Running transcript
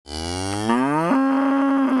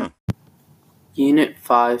Unit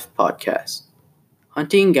 5 Podcast.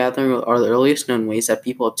 Hunting and gathering are the earliest known ways that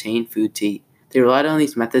people obtained food to eat. They relied on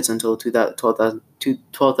these methods until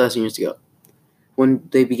 12,000 years ago, when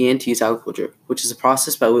they began to use agriculture, which is a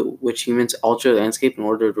process by which humans alter the landscape in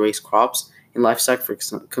order to raise crops and livestock for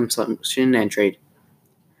consumption and trade.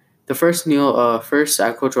 The first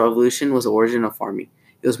agricultural revolution was the origin of farming.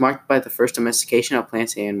 It was marked by the first domestication of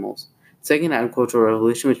plants and animals. The second agricultural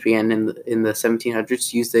revolution, which began in the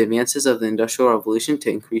 1700s, used the advances of the Industrial Revolution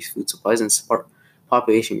to increase food supplies and support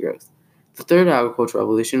population growth. The third agricultural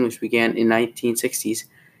revolution, which began in 1960s,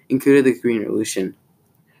 included the Green Revolution,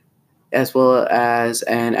 as well as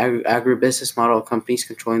an agribusiness model of companies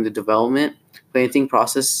controlling the development, planting,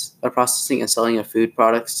 processing, and selling of food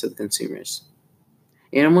products to the consumers.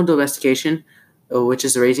 Animal domestication, which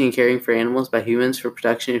is the raising and caring for animals by humans for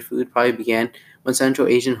protection and food, probably began when Central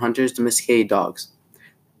Asian hunters domesticated dogs.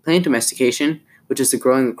 Plant domestication, which is the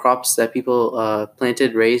growing of crops that people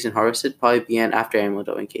planted, raised, and harvested, probably began after animal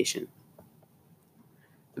domestication.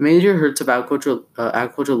 The major herds of agriculture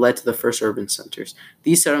led to the first urban centers.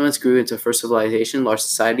 These settlements grew into first civilization, large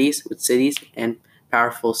societies with cities and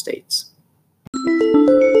powerful states.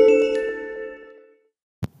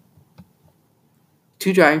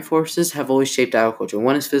 Two driving forces have always shaped agriculture.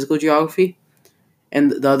 One is physical geography, and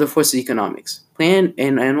the other force is economics. Plant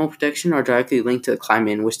and animal protection are directly linked to the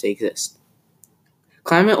climate in which they exist.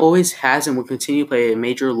 Climate always has and will continue to play a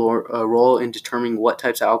major role in determining what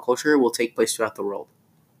types of agriculture will take place throughout the world.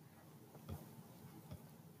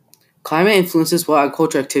 Climate influences what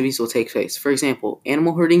agricultural activities will take place. For example,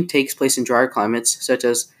 animal herding takes place in drier climates such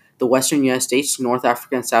as the western United States, North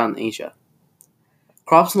Africa, and South Asia.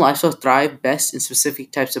 Crops and livestock thrive best in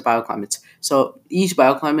specific types of bioclimates, so each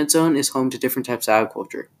bioclimate zone is home to different types of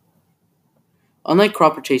agriculture. Unlike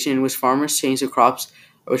crop rotation, in which farmers change the crops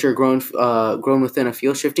which are grown within a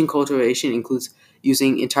field, shifting cultivation includes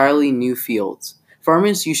using entirely new fields.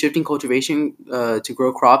 Farmers use shifting cultivation to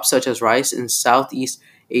grow crops such as rice in Southeast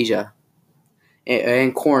Asia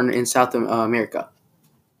and corn in South America.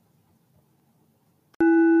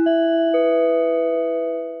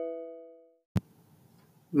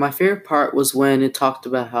 My favorite part was when it talked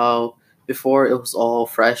about how before it was all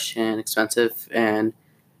fresh and expensive, and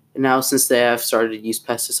now since they have started to use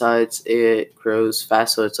pesticides, it grows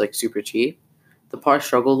fast, so it's like super cheap. The part I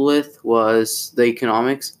struggled with was the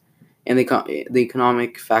economics and the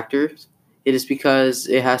economic factors. It is because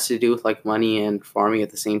it has to do with like money and farming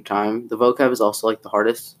at the same time. The vocab is also like the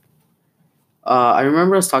hardest. I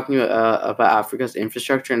remember us talking about Africa's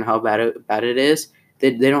infrastructure and how bad it is.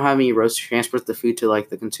 They don't have any roads to transport the food to like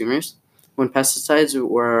the consumers. When pesticides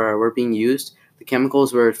were being used, the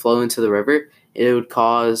chemicals would flow into the river. It would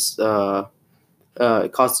cause it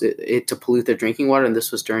to pollute their drinking water, and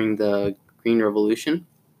this was during the Green Revolution.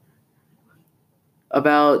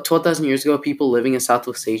 About 12,000 years ago, people living in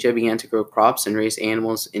Southwest Asia began to grow crops and raise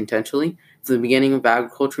animals intentionally. From the beginning of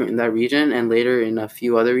agriculture in that region and later in a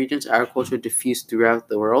few other regions, agriculture diffused throughout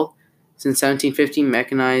the world. Since 1750,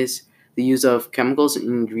 mechanized the use of chemicals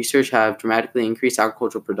in research have dramatically increased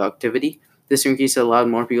agricultural productivity. This increase allowed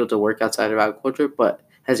more people to work outside of agriculture, but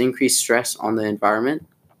has increased stress on the environment.